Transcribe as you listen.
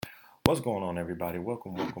What's going on, everybody?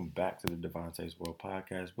 Welcome back to the Devontae's World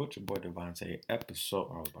Podcast with your boy Devontae. I was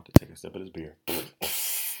about to take a sip of this beer. To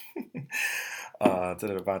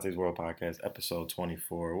the Devontae's World Podcast, episode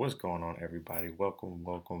 24. What's going on, everybody?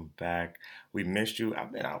 Welcome back. We missed you.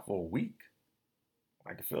 I've been out for a week.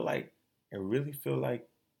 I really feel like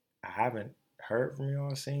I haven't heard from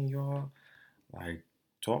y'all, seen y'all, like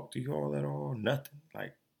talked to y'all at all. Nothing.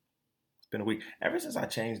 Like it's been a week ever since I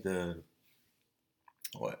changed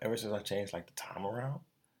like the time around.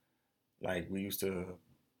 Like we used to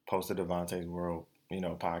post the Devontae's World,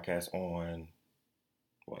 podcast on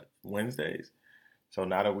Wednesdays. So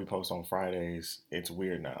now that we post on Fridays, it's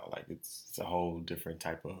weird now. Like it's a whole different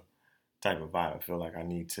type of vibe. I feel like I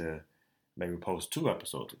need to maybe post 2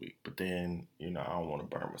 episodes a week, but then I don't want to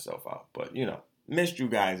burn myself out. But missed you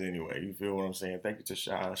guys anyway. You feel what I'm saying? Thank you to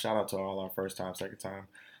shout out to all our first time, second time,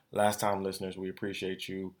 last time listeners. We appreciate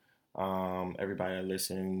you. Everybody that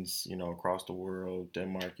listens, across the world,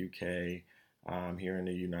 Denmark, UK, here in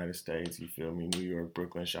the United States, you feel me? New York,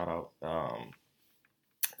 Brooklyn, shout out,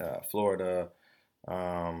 Florida,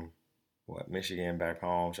 Michigan, back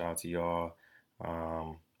home, shout out to y'all,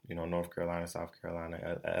 North Carolina, South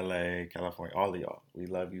Carolina, LA, California, all of y'all. We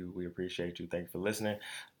love you. We appreciate you. Thank you for listening.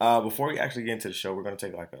 Before we actually get into the show, we're going to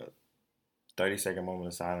take like a 30-second moment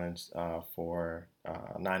of silence for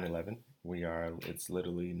 9/11. It's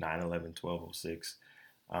literally 9/11, 12:06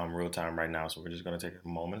 real time right now. So we're just going to take a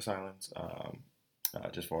moment of silence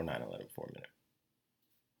just for 9/11 for a minute.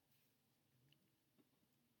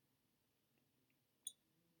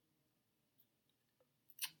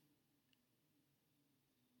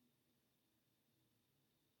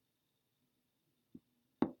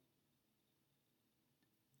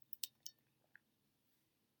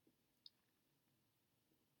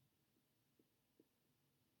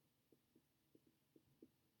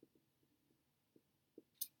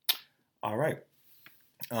 All right.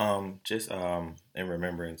 Just in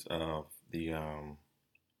remembrance of the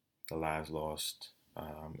lives lost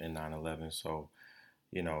in 9/11. So,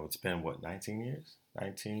 it's been 19 years?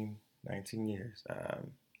 19 years.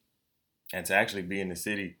 And to actually be in the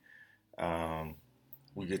city, um,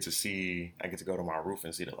 I get to go to my roof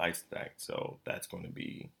and see the lights tonight. So that's going to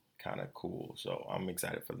be kind of cool. So I'm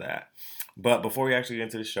excited for that. But before we actually get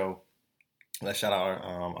into the show, let's shout out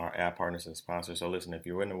our ad partners and sponsors. So listen, if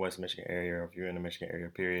you're in the West Michigan area, or if you're in the Michigan area,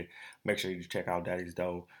 period, make sure you check out Daddy's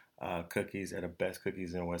Dough. Cookies are the best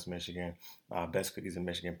cookies in West Michigan. Best cookies in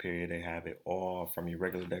Michigan, period. They have it all from your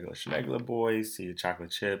regular schmegular boys to your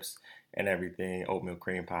chocolate chips and everything. Oatmeal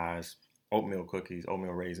cream pies, oatmeal cookies,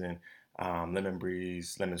 oatmeal raisin, lemon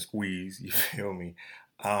breeze, lemon squeeze. You feel me?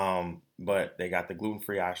 But they got the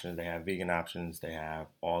gluten-free options. They have vegan options. They have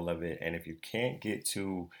all of it. And if you can't get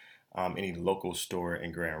to any local store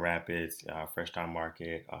in Grand Rapids, Fresh Time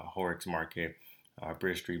Market, Horrocks Market,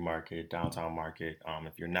 Bridge Street Market, Downtown Market.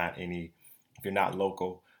 If you're not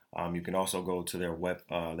local, you can also go to their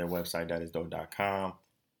website, thatisdope.com,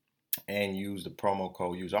 and use our promo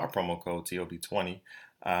code TOB20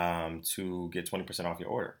 to get 20% off your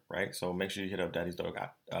order, right? So make sure you hit up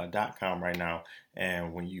thatisdope.com right now,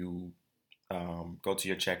 and when you go to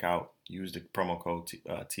your checkout, use the promo code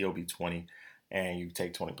TOB20, and you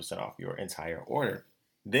take 20% off your entire order.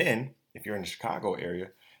 Then, if you're in the Chicago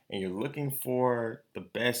area and you're looking for the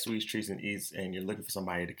best sweets, treats, and eats, and you're looking for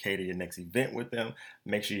somebody to cater your next event with them,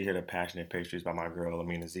 make sure you hit up Passionate Pastries by my girl,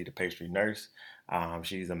 Amina Z, the pastry nurse.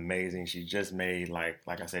 She's amazing. She just made, like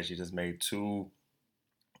I said, she just made 2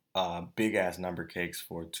 big-ass number cakes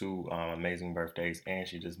for 2 amazing birthdays, and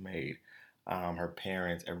she just made her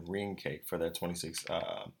parents a ring cake for their 26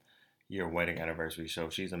 year wedding anniversary. So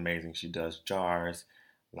she's amazing. She does jars,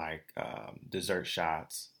 like dessert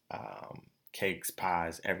shots, cakes,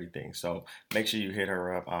 pies, everything. So make sure you hit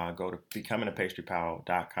her up. Go to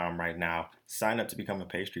becomingapastrypal.com right now. Sign up to become a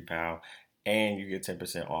pastry pal, and you get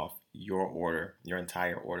 10% off your order, your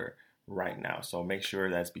entire order right now. So make sure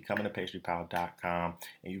that's becomingapastrypal.com,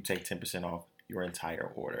 and you take 10% off your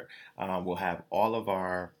entire order. We'll have all of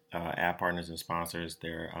our ad partners and sponsors.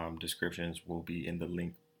 Their descriptions will be in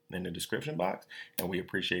the description box, and we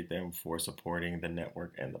appreciate them for supporting the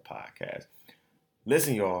network and the podcast.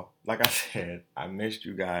 Listen, y'all, like I said, I missed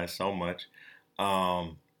you guys so much.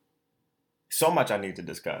 So much I need to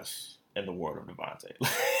discuss in the world of Devontae.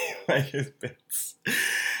 Like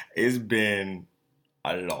it's been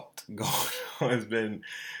a lot going on.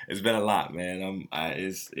 It's been a lot, man. Let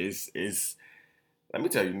me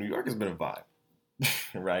tell you, New York has been a vibe,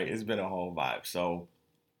 right? It's been a whole vibe. So,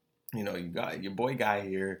 you got your boy Guy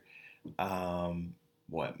here.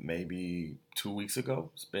 Maybe 2 weeks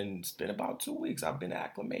ago? It's been about 2 weeks. I've been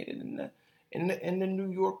acclimated in the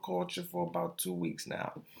New York culture for about 2 weeks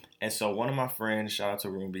now. And so one of my friends, shout out to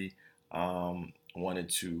Ruby, wanted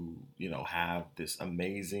to, have this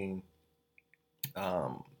amazing,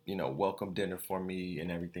 welcome dinner for me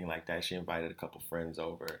and everything like that. She invited a couple friends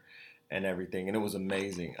over and everything, and it was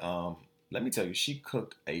amazing. Let me tell you, she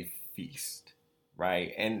cooked a feast,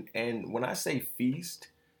 right? And when I say feast,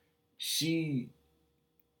 she,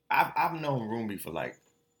 I've known Ruby for like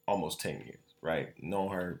almost 10 years, right?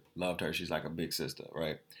 Known her, loved her. She's like a big sister,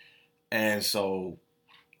 right? And so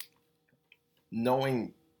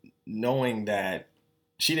knowing knowing that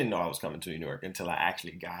she didn't know I was coming to New York until I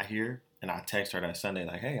actually got here, and I texted her that Sunday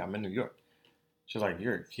like, "Hey, I'm in New York." She was like,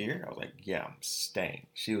 "You're here?" I was like, "Yeah, I'm staying."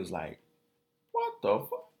 She was like, "What the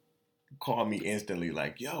fuck?" Called me instantly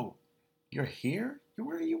like, "Yo, you're here?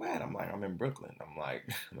 Where are you at?" I'm like, "I'm in Brooklyn." I'm like,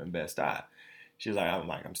 "I'm in Bed-Stuy." She was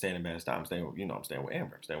like, I'm staying in Bed-Stuy. I'm staying, I'm staying with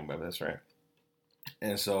Amber. I'm staying with my best friend.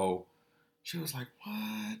 And so she was like,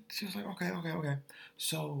 "What?" She was like, "Okay, okay, okay."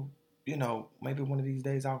 So, maybe one of these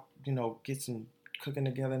days I'll, get some cooking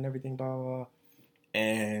together and everything, blah, blah, blah.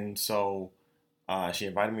 And so she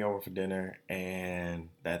invited me over for dinner. And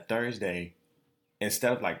that Thursday,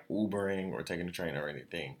 instead of like Ubering or taking the train or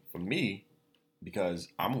anything, for me, because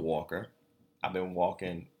I'm a walker, I've been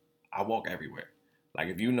walking, I walk everywhere. Like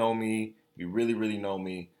if you know me, you really, really know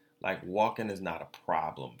me, like walking is not a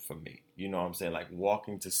problem for me. You know what I'm saying? Like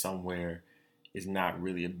walking to somewhere is not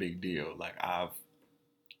really a big deal. Like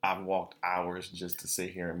I've walked hours just to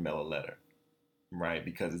sit here and mail a letter, right?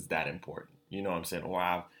 Because it's that important. You know what I'm saying? Or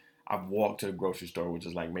I've walked to the grocery store, which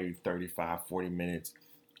is like maybe 35, 40 minutes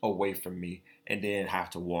away from me, and then have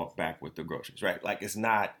to walk back with the groceries, right? Like it's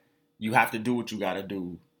not, you have to do what you got to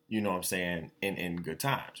do, you know what I'm saying, in good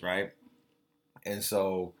times, right? And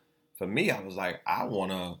so for me, I was like, I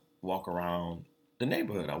want to walk around the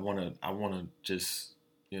neighborhood. I want to just,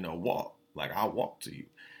 walk. Like I'll walk to you.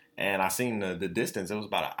 And I seen the distance. It was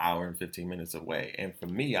about an hour and 15 minutes away. And for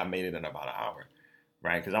me, I made it in about an hour,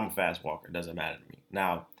 right? Because I'm a fast walker. It doesn't matter to me.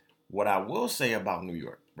 Now, what I will say about New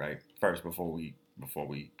York, right? First, before we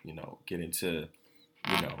get into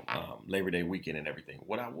Labor Day weekend and everything.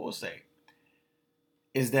 What I will say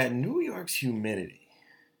is that New York's humidity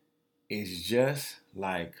is just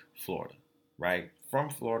like Florida, right? From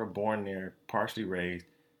Florida, born there, partially raised.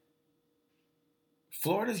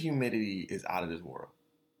 Florida's humidity is out of this world,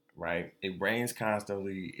 right? It rains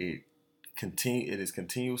constantly. It is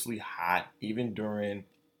continuously hot, even during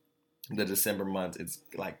the December months. It's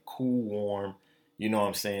like cool, warm. You know what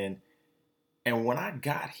I'm saying? And when I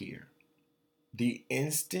got here, the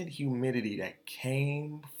instant humidity that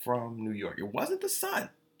came from New York, it wasn't the sun,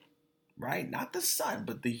 right? Not the sun,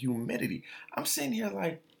 but the humidity. I'm sitting here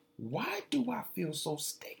like, why do I feel so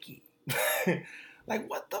sticky? Like,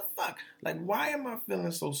 what the fuck? Like, why am I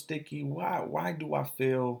feeling so sticky? Why do I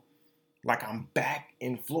feel like I'm back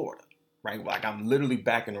in Florida, right? Like I'm literally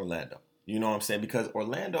back in Orlando. You know what I'm saying? Because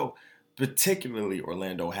Orlando, particularly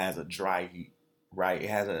Orlando, has a dry heat, right? It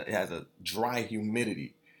has a dry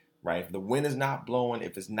humidity, right? If the wind is not blowing,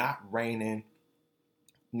 if it's not raining,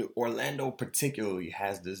 Orlando particularly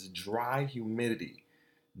has this dry humidity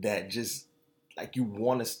that just like you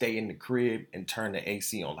want to stay in the crib and turn the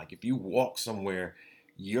AC on. Like if you walk somewhere,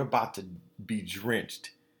 you're about to be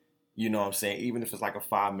drenched. You know what I'm saying? Even if it's like a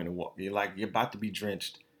 5 minute walk, you're about to be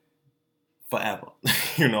drenched forever.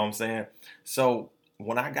 You know what I'm saying? So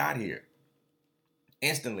when I got here,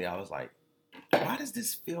 instantly I was like, why does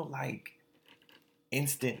this feel like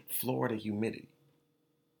instant Florida humidity?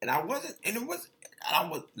 And I wasn't, and it was, and I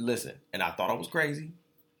was, listen, and I thought I was crazy,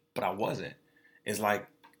 but I wasn't. It's like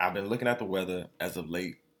I've been looking at the weather as of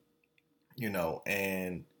late,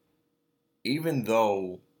 and even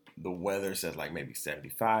though the weather says like maybe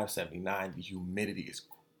 75, 79, the humidity is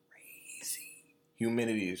crazy.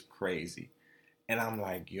 Humidity is crazy. And I'm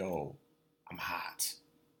like, yo, I'm hot.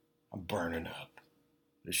 I'm burning up.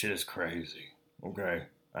 This shit is crazy. Okay.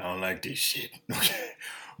 I don't like this shit. Okay.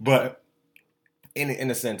 But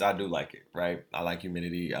in a sense, I do like it, right? I like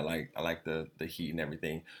humidity. I like the heat and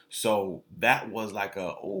everything. So that was like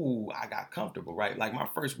I got comfortable, right? Like my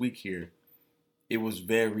first week here, it was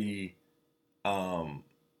very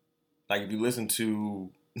like if you listen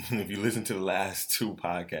to the last two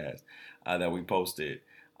podcasts that we posted,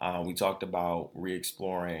 we talked about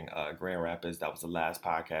re-exploring Grand Rapids. That was the last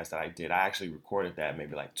podcast that I did. I actually recorded that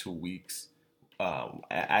maybe like 2 weeks.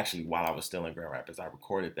 Actually, while I was still in Grand Rapids, I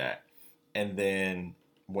recorded that. And then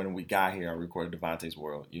when we got here, I recorded Devontae's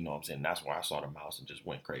World. You know what I'm saying? That's where I saw the mouse and just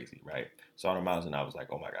went crazy, right? Saw the mouse and I was like,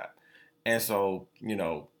 oh my God. And so,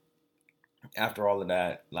 after all of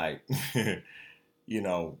that, like, you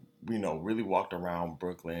know, really walked around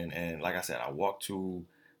Brooklyn, and like I said, I walked to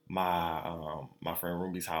my friend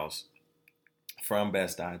Ruby's house from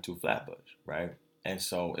Bed-Stuy to Flatbush, right? And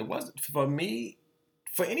so it wasn't for me.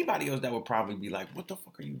 For anybody else, that would probably be like, "What the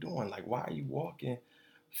fuck are you doing? Like, why are you walking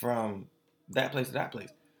from that place to that place?"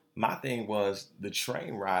 My thing was the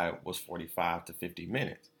train ride was 45 to 50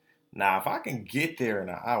 minutes. Now, if I can get there in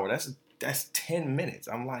an hour, that's 10 minutes.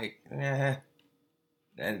 I'm like, and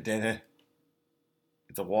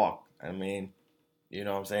it's a walk. I mean, you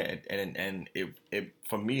know what I'm saying? And it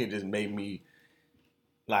for me, it just made me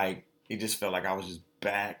like, it just felt like I was just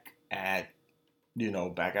back at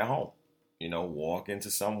home. Walk into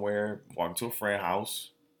somewhere, walk to a friend house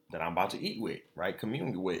that I'm about to eat with, right?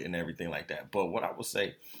 Commune with and everything like that. But what I would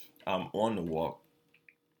say on the walk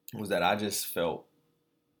was that I just felt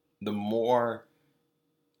the more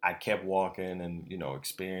I kept walking and,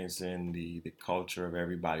 experiencing the culture of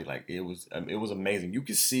everybody, like it was amazing. You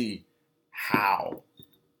could see how,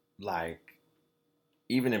 like,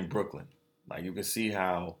 even in Brooklyn, like you can see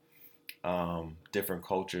how different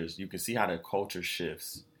cultures, you can see how the culture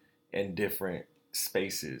shifts in different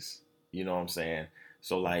spaces. You know what I'm saying?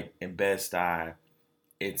 So like in Bed-Stuy,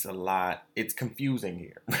 it's confusing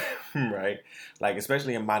here, right? Like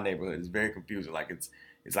especially in my neighborhood, it's very confusing. Like it's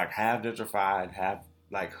like half gentrified, half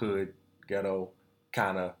like hood, ghetto,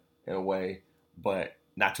 kind of in a way, but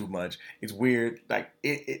not too much. It's weird. Like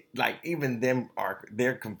it like even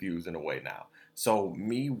they're confused in a way now. So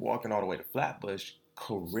me walking all the way to Flatbush,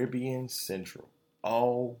 Caribbean Central.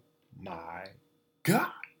 Oh my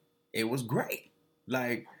God. It was great.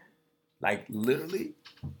 Like literally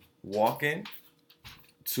walking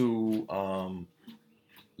to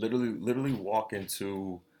literally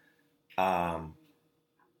um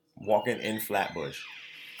walking in Flatbush,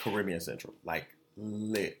 Caribbean Central. Like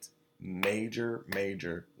lit. Major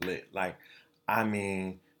lit. Like I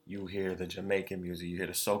mean, you hear the Jamaican music, you hear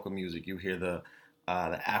the soca music, you hear the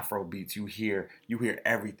Afro beats, you hear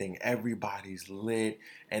everything. Everybody's lit.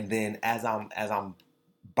 And then as I'm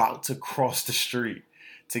about to cross the street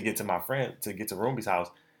to get to Ruby's house,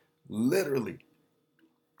 literally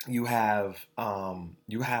you have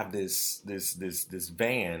this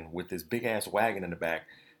van with this big ass wagon in the back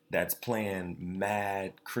that's playing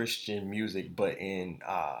mad Christian music, but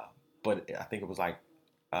I think it was like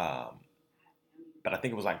um,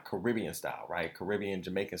 Caribbean style, right? Caribbean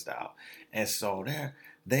Jamaican style, and so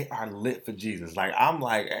they are lit for Jesus. Like I'm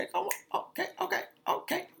like, hey, come on, okay.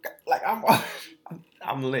 Like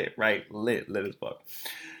I'm lit, right? Lit as fuck.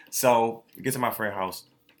 So get to my friend's house.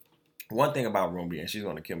 One thing about Ruby, and she's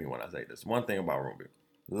gonna kill me when I say this. One thing about Ruby,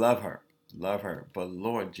 love her, but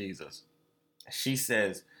Lord Jesus, she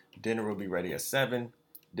says dinner will be ready at 7.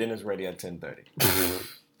 Dinner's ready at 10:30.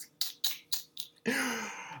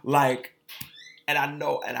 Like, and I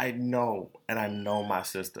know my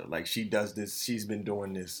sister. Like, she does this. She's been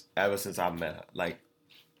doing this ever since I met her. Like,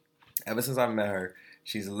 ever since I met her,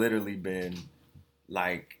 she's literally been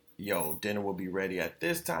like, "Yo, dinner will be ready at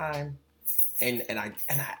this time." And I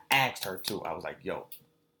asked her too. I was like, "Yo,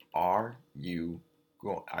 are you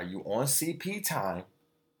on CP time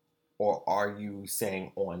or are you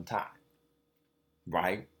saying on time?"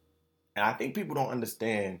 Right? And I think people don't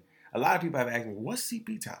understand. A lot of people have asked me, "What's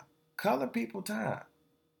CP time?" Color people time.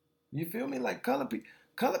 You feel me? Like color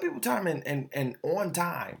people time and on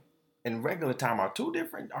time and regular time are two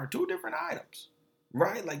different items.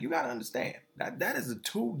 Right? Like you gotta understand. That is a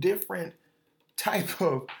two different type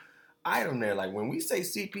of item there. Like when we say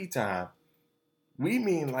CP time, we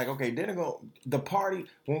mean like, okay, the party.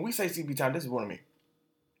 When we say CP time, this is what I mean.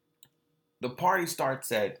 The party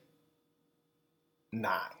starts at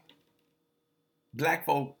 9. Black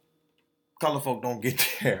folk, color folk don't get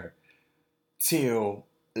there till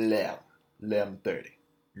 11:30.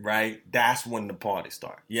 Right? That's when the party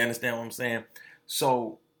starts. You understand what I'm saying?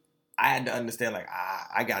 So I had to understand, like,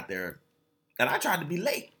 I got there and I tried to be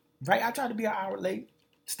late. Right? I tried to be an hour late.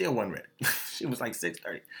 Still wasn't ready. She was like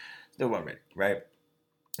 6:30. Still wasn't ready. Right?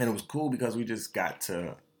 And it was cool because we just got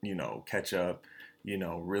to, catch up,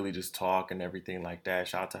 really just talk and everything like that.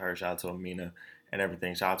 Shout out to her, shout out to Amina and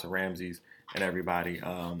everything. Shout out to Ramses and everybody.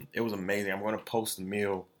 It was amazing. I'm going to post a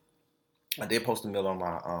meal. I did post a meal on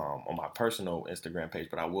my personal Instagram page,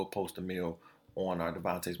 but I will post a meal on our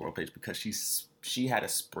Devontae's World page because she had a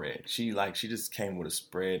spread. She just came with a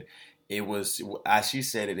spread. It was, as she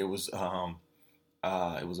said it was a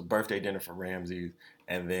birthday dinner for Ramses,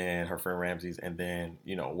 and then her friend Ramses, and then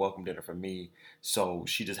welcome dinner for me. So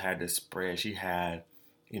she just had this spread. She had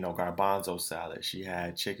garbanzo salad. She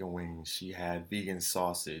had chicken wings. She had vegan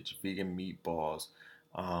sausage, vegan meatballs.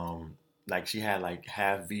 Like she had like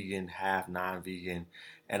half vegan, half non-vegan,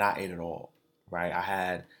 and I ate it all. Right, I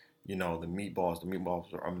had the meatballs. The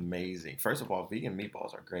meatballs are amazing. First of all, vegan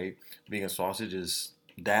meatballs are great. Vegan sausages,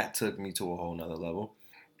 that took me to a whole nother level.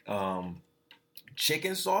 Um,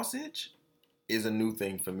 Chicken sausage is a new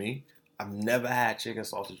thing for me. I've never had chicken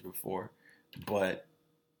sausage before, but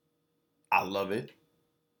I love it.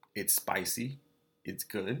 It's spicy. It's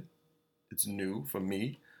good. It's new for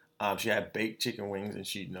me. She had baked chicken wings, and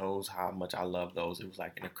she knows how much I love those. It was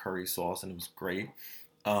like in a curry sauce, and it was great.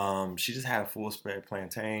 She just had full spread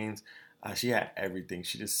plantains. She had everything.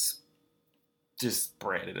 She just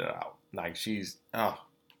spread it out. Like that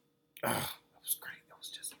was great. That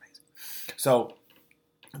was just amazing. So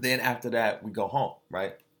then after that, we go home,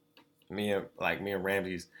 right? Me and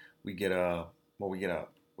Ramses, we get a we get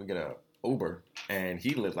a Uber, and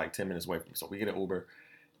he lives like 10 minutes away from me. So we get an Uber,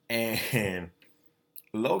 and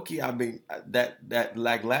low key, I mean that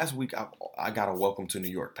like last week, I got a welcome to New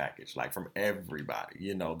York package, like from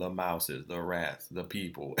everybody. The mouses, the rats, the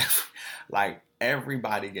people, like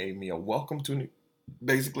everybody gave me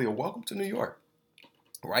basically a welcome to New York.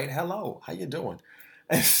 Right? Hello, how you doing?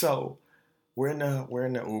 And so we're in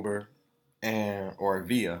the Uber or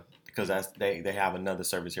Via, because they have another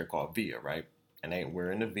service here called Via, right? And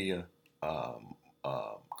we're in the Via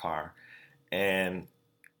car, and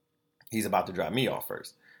he's about to drop me off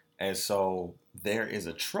first. And so there is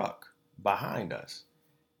a truck behind us.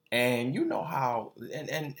 And you know how,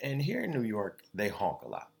 and here in New York, they honk a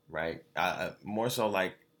lot, right? More so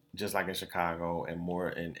like, just like in Chicago, and more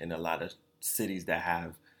in a lot of cities that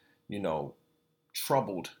have, you know,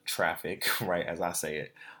 troubled traffic, right? As I say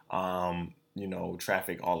it,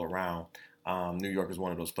 traffic all around. New York is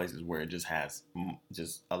one of those places where it just has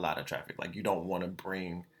just a lot of traffic. Like, you don't want to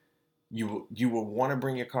bring you will want to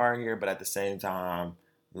bring your car here, but at the same time,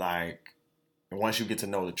 like, once you get to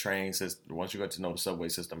know the train system, once you get to know the subway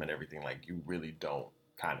system and everything, like, you really don't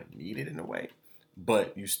kind of need it in a way,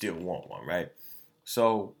 but you still want one, right?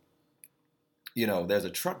 So, there's a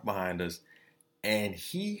truck behind us, and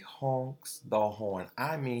he honks the horn.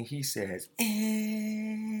 I mean, he says,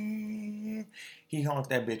 eh. He honks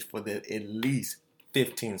that bitch for at least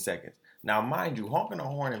 15 seconds. Now, mind you, honking a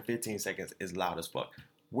horn in 15 seconds is loud as fuck.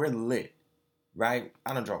 We're lit, right?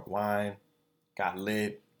 I done drunk wine, got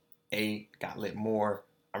lit, ate, got lit more.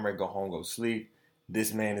 I'm ready to go home, go sleep.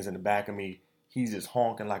 This man is in the back of me. He's just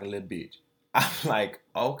honking like a little bitch. I'm like,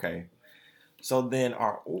 okay. So then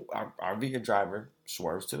our Via driver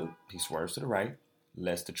swerves to the right,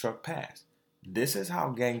 lets the truck pass. This is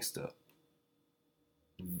how gangster,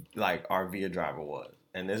 like, our Via driver was.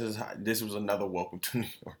 And this was another welcome to New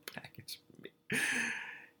York package for me.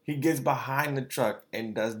 He gets behind the truck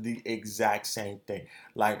and does the exact same thing.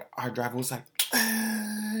 Like, our driver was like,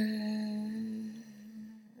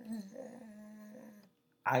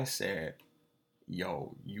 I said,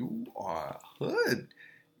 yo, you are hood.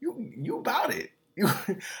 You about it.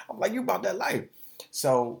 I'm like, you about that life.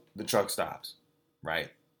 So the truck stops, right?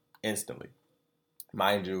 Instantly.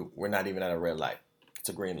 Mind you, we're not even at a red light. It's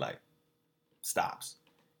a green light. Stops.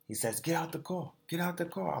 He says, get out the car. Get out the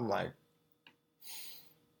car. I'm like,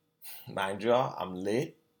 mind y'all, I'm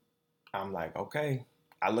lit. I'm like, okay.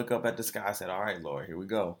 I look up at the sky. I said, all right, Lord, here we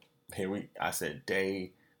go. I said,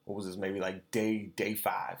 what was this? Maybe like day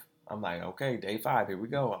 5. I'm like, okay, day 5, here we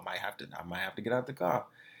go. I might have to get out the car.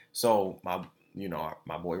 So my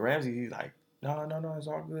boy Ramsey, he's like, no, it's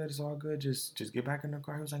all good. It's all good. Just get back in the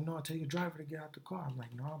car. He was like, no, I'll tell your driver to get out the car. I'm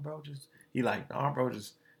like, no, bro, just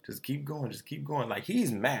keep going. Just keep going. Like,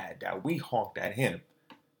 he's mad that we honked at him,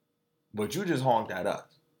 but you just honked at us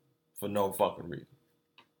for no fucking reason.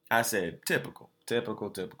 I said, typical.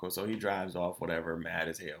 So he drives off, whatever, mad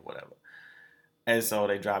as hell, whatever. And so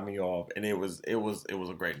they dropped me off, and it was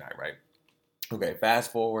a great night, right? Okay,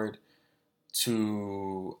 fast forward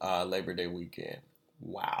to Labor Day weekend.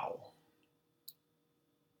 Wow.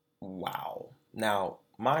 Now,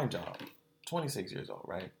 mind y'all, 26 years old,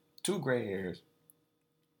 right? 2 gray hairs.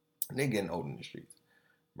 They getting old in the streets,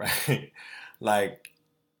 right? Like,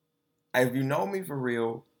 if you know me for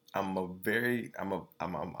real, I'm a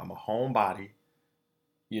homebody.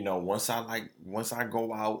 Once I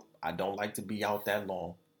go out, I don't like to be out that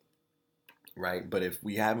long, right? But if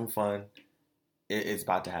we having fun, it's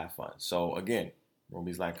about to have fun. So again,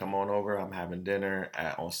 Ruby's like, come on over. I'm having dinner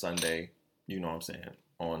on Sunday. You know what I'm saying?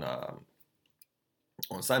 On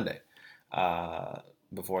Sunday,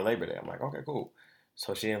 before Labor Day. I'm like, okay, cool.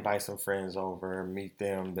 So she invites some friends over, meet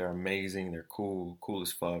them. They're amazing. They're cool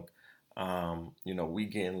as fuck. We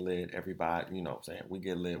getting lit. Everybody, what I'm saying? We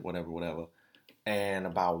get lit, whatever. And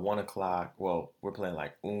about 1 o'clock, well, we're playing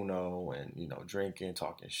like Uno and, drinking,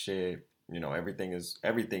 talking shit, Everything is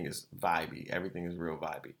vibey. Everything is real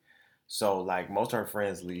vibey. So like most of her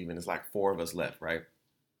friends leave, and it's like four of us left, right?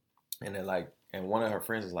 And then like, and one of her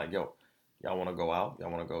friends is like, "Yo, y'all want to go out?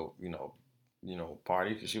 Y'all want to go,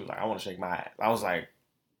 party?" Because she was like, "I want to shake my ass." I was like,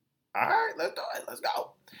 "All right, let's do it. Let's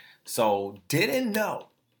go." So didn't know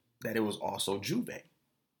that it was also Juve,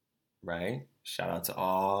 right? Shout out to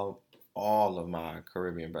all of my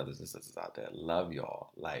Caribbean brothers and sisters out there. Love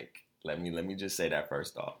y'all. Like, let me just say that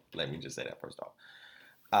first off.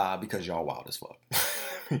 Because y'all wild as fuck.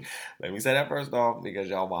 Let me say that first off because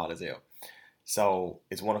y'all wild as hell. So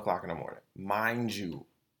it's 1:00 in the morning. Mind you,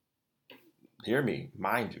 hear me,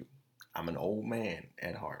 mind you, I'm an old man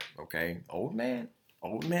at heart, okay? Old man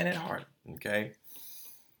at heart, okay?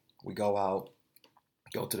 We go out,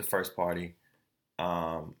 go to the first party,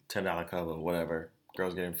 $10 cover, whatever.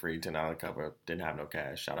 Girls getting free, $10 cover. Didn't have no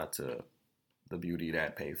cash. Shout out to the beauty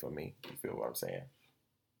that paid for me. You feel what I'm saying?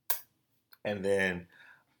 And then,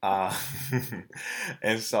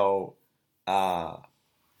 and so,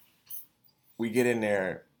 we get in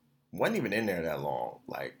there. Wasn't even in there that long.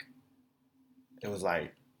 Like, it was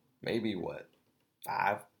like maybe what,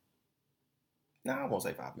 5? No, I won't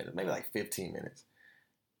say 5 minutes. Maybe like 15 minutes.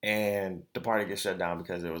 And the party gets shut down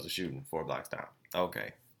because there was a shooting 4 blocks down.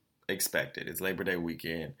 Okay, expected. It's Labor Day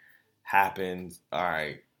weekend. Happens. All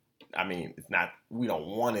right. I mean, it's not. We don't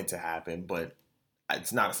want it to happen, but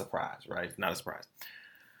it's not a surprise, right? It's not a surprise.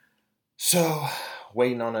 So,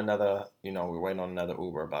 waiting on another. We're waiting on another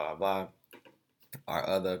Uber. Blah blah blah. Our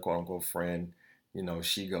other quote unquote friend,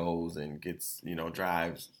 she goes and gets,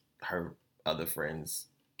 drives her other friends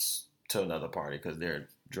to another party because they're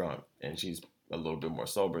drunk and she's a little bit more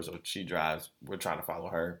sober. So she drives. We're trying to follow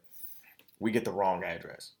her. We get the wrong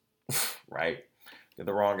address, right? Get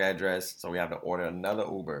the wrong address. So we have to order another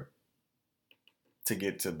Uber to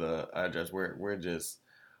get to the address.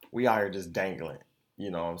 We out here just dangling.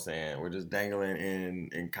 You know what I'm saying? We're just dangling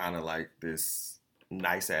in kind of like this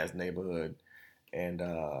nice ass neighborhood. And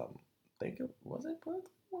I think it was it Brooklyn?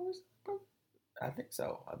 What was it, Brooklyn? I think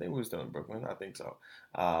so. I think we were still in Brooklyn. I think so.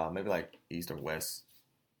 Maybe like east or west.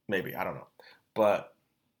 Maybe. I don't know. But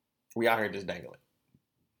we out here just dangling.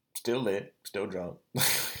 Still lit. Still drunk.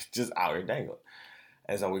 Just out here dangling.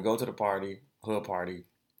 And so we go to the party. Hood party.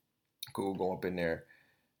 Cool. Go up in there.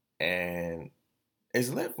 And it's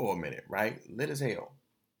lit for a minute, right? Lit as hell.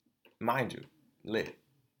 Mind you. Lit.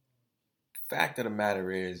 Fact of the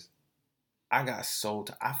matter is, I got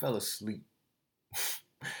I fell asleep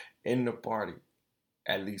in the party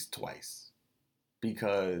at least twice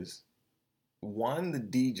because one, the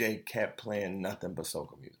DJ kept playing nothing but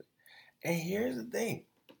soca music. And here's the thing.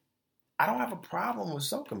 I don't have a problem with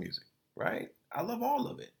soca music, right? I love all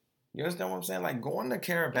of it. You understand what I'm saying? Like going to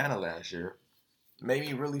Caravana last year made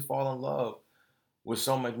me really fall in love with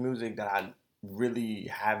so much music that I really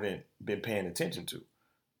haven't been paying attention to,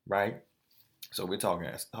 right? So we're talking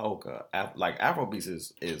hoka, like Afrobeats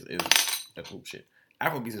is oh shit.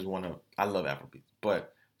 Afrobeats is I love Afrobeats,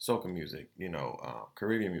 but soca music,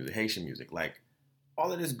 Caribbean music, Haitian music, like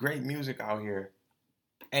all of this great music out here,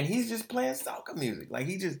 and he's just playing soca music. Like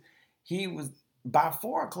he was by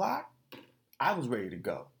 4:00, I was ready to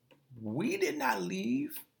go. We did not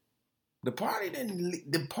leave. The party didn't.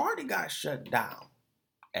 The party got shut down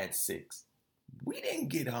at 6. We didn't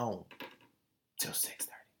get home till 6:30.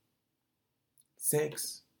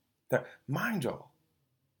 6. Mind y'all,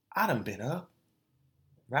 I done been up,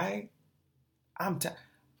 right? I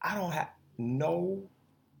don't have no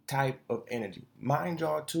type of energy. Mind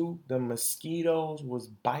y'all too, the mosquitoes was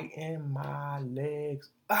biting my legs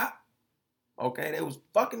up. Okay, they was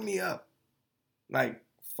fucking me up. Like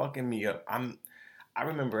fucking me up. I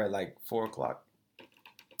remember at like 4:00,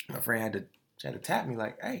 my friend had to tap me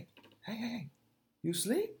like, hey, you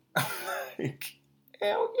sleep? I'm like,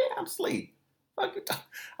 hell yeah, I'm asleep.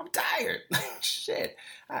 I'm tired. Shit,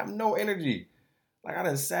 I have no energy. Like I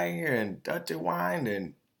done sat here and Dutch and wine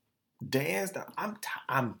and danced. I'm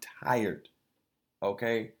tired.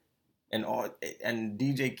 Okay, and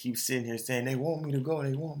DJ keeps sitting here saying they want me to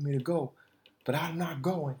go, but I'm not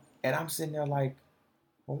going. And I'm sitting there like,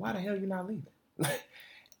 well, why the hell you not leaving?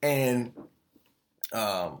 And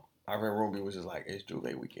our friend Ruby was just like, it's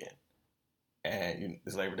Juve weekend, and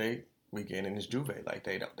it's Labor Day weekend, and it's Juve. Like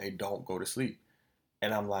they don't go to sleep.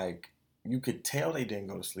 And I'm like, you could tell they didn't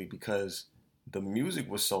go to sleep because the music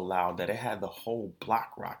was so loud that it had the whole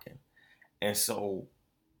block rocking. And so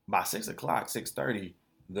by 6:00, 6:30,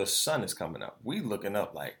 the sun is coming up. We looking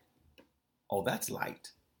up like, oh, that's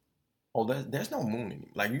light. Oh, there's no moon anymore.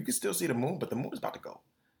 Like you can still see the moon, but the moon is about to go.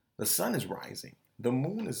 The sun is rising. The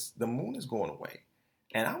moon is going away.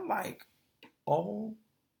 And I'm like, oh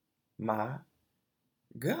my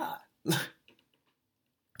God.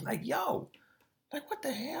 Like, yo, like, what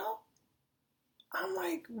the hell? I'm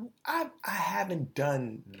like, I haven't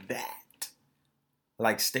done that.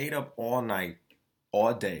 Like, stayed up all night,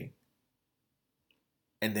 all day,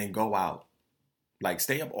 and then go out. Like,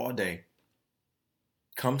 stay up all day,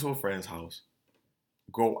 come to a friend's house,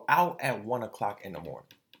 go out at 1 o'clock in the morning.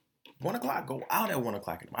 1 o'clock, go out at 1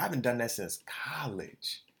 o'clock in the morning. I haven't done that since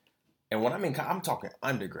college. And when I mean, I'm talking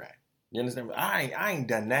undergrad. You understand? I ain't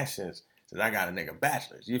done that since I got a nigga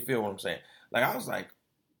bachelor's. You feel what I'm saying? Like, I was like,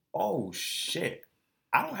 oh shit,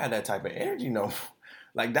 I don't have that type of energy no more.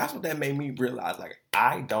 Like, that's what that made me realize. Like,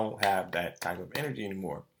 I don't have that type of energy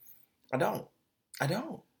anymore. I don't. I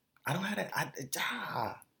don't. I don't have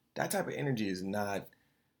that. That type of energy is not.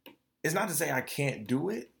 It's not to say I can't do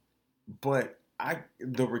it, but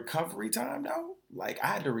the recovery time though. Like, I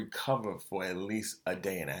had to recover for at least a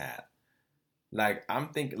day and a half. Like, I'm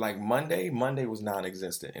thinking, like, Monday was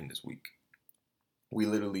non-existent in this week. We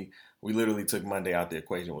literally took Monday out the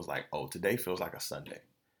equation. It was like, oh, today feels like a Sunday,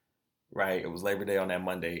 right? It was Labor Day on that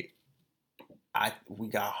Monday. We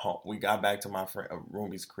got home. We got back to my friend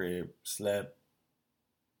Ruby's crib, slept,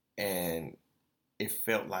 and it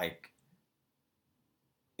felt like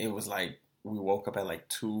it was like we woke up at like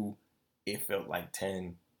 2. It felt like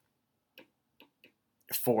 10.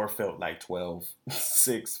 4 felt like 12.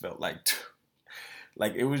 6 felt like 2.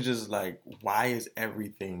 Like, it was just like, why is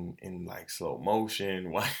everything in like slow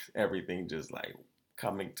motion? Why is everything just like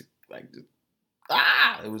coming to like just,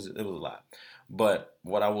 it was a lot. But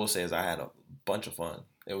what I will say is I had a bunch of fun.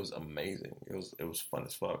 It was amazing. It was fun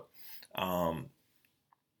as fuck.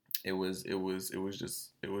 It was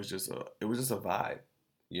just a vibe,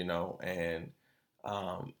 you know. And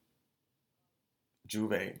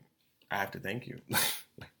Juve, I have to thank you.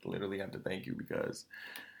 Like, literally have to thank you, because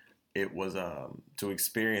it was to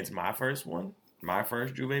experience my first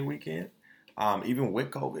Juve weekend, even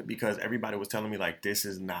with COVID, because everybody was telling me like this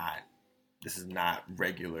is not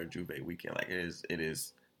regular Juve weekend. Like, it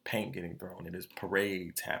is paint getting thrown, it is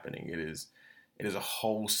parades happening, it is a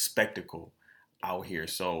whole spectacle out here.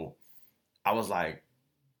 So I was like,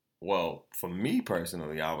 well, for me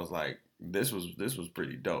personally, I was like, this was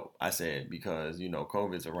pretty dope. I said, because, you know,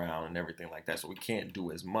 COVID's around and everything like that, so we can't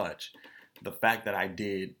do as much. The fact that I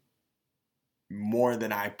did more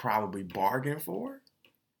than I probably bargained for,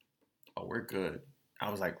 oh, we're good. I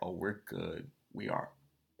was like, oh, we're good. We are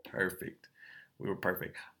perfect. We were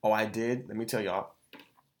perfect. Oh, let me tell y'all,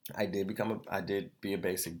 I did be a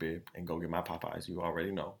basic bib and go get my Popeyes. You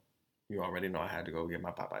already know. I had to go get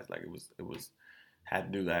my Popeyes. Like, it was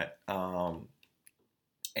had to do that.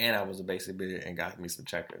 And I was a basic bib and got me some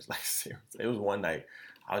checkers. Like, seriously. It was one night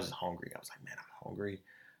I was just hungry. I was like, man, I'm hungry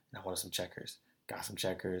and I wanted some checkers. Got some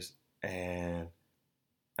checkers, and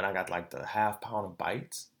I got like the half pound of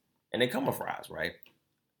bites, and they come with fries, right?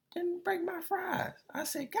 Didn't break my fries. I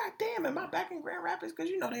said, God damn, am I back in Grand Rapids? Because,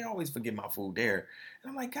 you know, they always forget my food there. And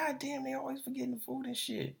I'm like, God damn, they always forgetting the food and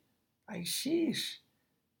shit. Like, sheesh.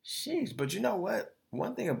 But you know what?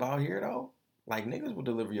 One thing about here, though, like, niggas will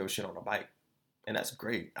deliver your shit on a bike. And that's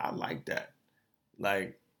great. I like that.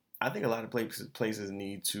 Like, I think a lot of places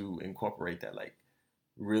need to incorporate that. Like,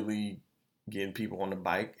 really getting people on the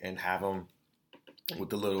bike and have them with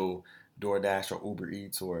the little DoorDash or Uber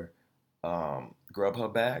Eats or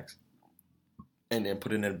Grubhub bags, and then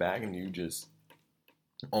put it in a bag and you just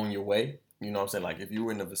on your way. You know what I'm saying? Like, if you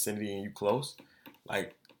were in the vicinity and you close,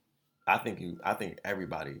 like, I think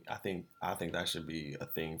everybody, I think that should be a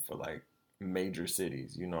thing for like major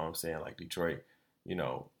cities. You know what I'm saying? Like Detroit, you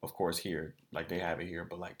know, of course here, like they have it here,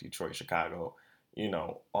 but like Detroit, Chicago, you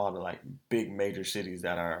know, all the like big major cities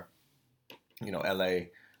that are, you know, LA,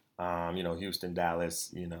 you know, Houston,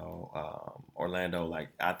 Dallas, you know, Orlando. Like,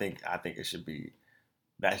 I think it should be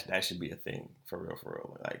that should be a thing for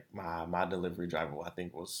real. Like, my delivery driver, I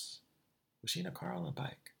think was she in a car or on a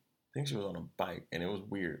bike? I think she was on a bike, and it was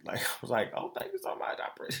weird. Like, I was like, oh, thank you so much.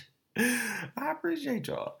 I appreciate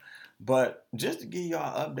y'all. But just to give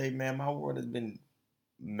y'all an update, man, my world has been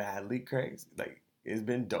madly crazy. Like, it's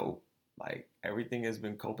been dope. Like, everything has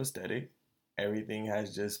been copacetic. Everything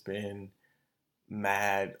has just been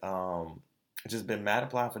mad. Just been mad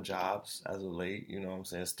applying for jobs as of late. You know what I'm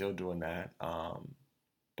saying? Still doing that.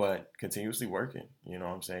 But continuously working, you know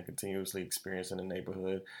what I'm saying? Continuously experiencing the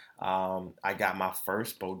neighborhood. I got my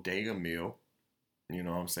first bodega meal, you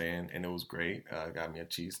know what I'm saying? And it was great. Got me a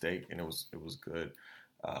cheesesteak, and it was good.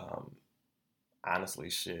 Um, Honestly,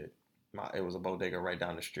 shit. It was a bodega right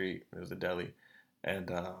down the street. It was a deli.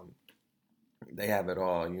 And they have it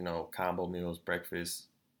all, you know, combo meals, breakfast,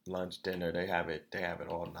 lunch, dinner. They have it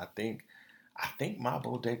all. And I think I think my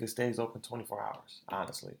bodega stays open 24 hours,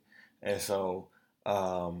 honestly. And so,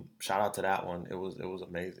 shout out to that one. It was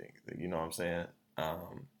amazing. You know what I'm saying?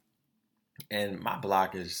 Um, and my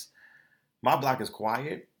block is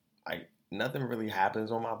quiet. Like nothing really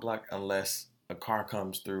happens on my block unless a car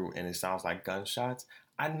comes through and it sounds like gunshots.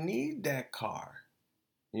 I need that car.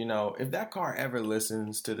 If that car ever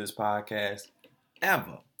listens to this podcast,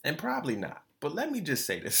 ever, and probably not. But let me just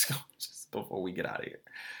say this just before we get out of here.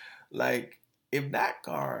 Like, if that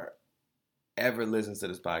car ever listens to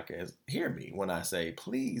this podcast, hear me when I say,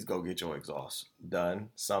 please go get your exhaust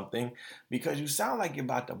done, something, because you sound like you're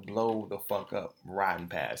about to blow the fuck up riding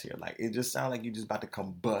past here. Like, it just sounds like you're just about to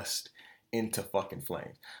combust into fucking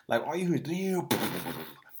flames. Like, all you hear is,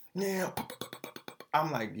 yeah,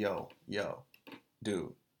 I'm like, yo,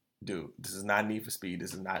 dude, this is not Need for Speed.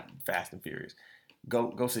 This is not Fast and Furious.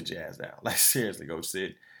 Go sit your ass down. Like, seriously, go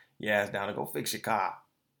sit your ass down and go fix your car.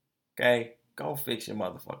 Okay? Go fix your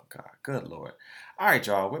motherfucking car. Good Lord. All right,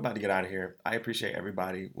 y'all. We're about to get out of here. I appreciate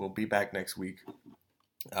everybody. We'll be back next week.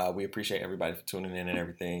 We appreciate everybody for tuning in and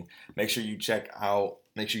everything. Make sure you follow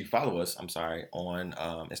us, on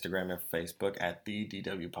Instagram and Facebook at the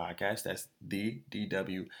DW Podcast. That's the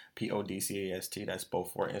DW Podcast. That's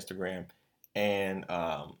both for Instagram and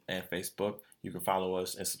Facebook. You can follow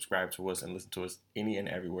us and subscribe to us and listen to us any and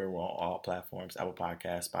everywhere. We're on all platforms: Apple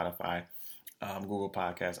Podcasts, Spotify, Google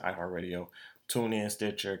Podcasts, iHeartRadio, TuneIn,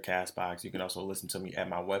 Stitcher, CastBox. You can also listen to me at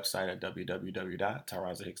my website at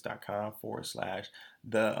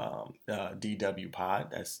www.tyronzahicks.com/the DW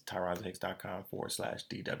Pod. That's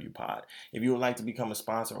tyronzahicks.com/DW Pod. If you would like to become a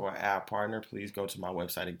sponsor or ad partner, please go to my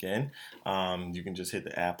website again. You can just hit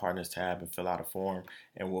the ad partners tab and fill out a form,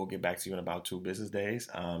 and we'll get back to you in about 2 business days.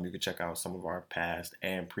 You can check out some of our past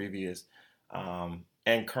and previous and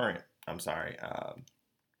current,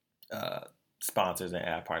 sponsors and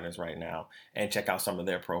ad partners right now, and check out some of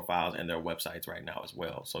their profiles and their websites right now as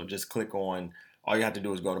well. So just click on, all you have to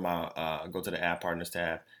do is go to the ad partners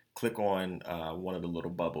tab, click on one of the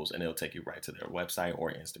little bubbles, and it'll take you right to their website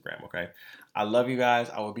or Instagram. Okay. I love you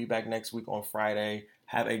guys. I will be back next week on Friday.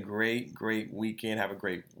 Have a great weekend. Have a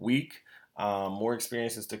great week. More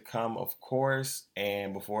experiences to come, of course,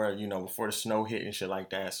 and before the snow hit and shit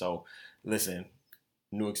like that. So listen,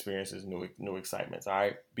 new experiences, new excitements. All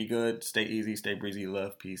right. Be good. Stay easy. Stay breezy.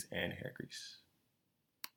 Love, peace, and hair grease.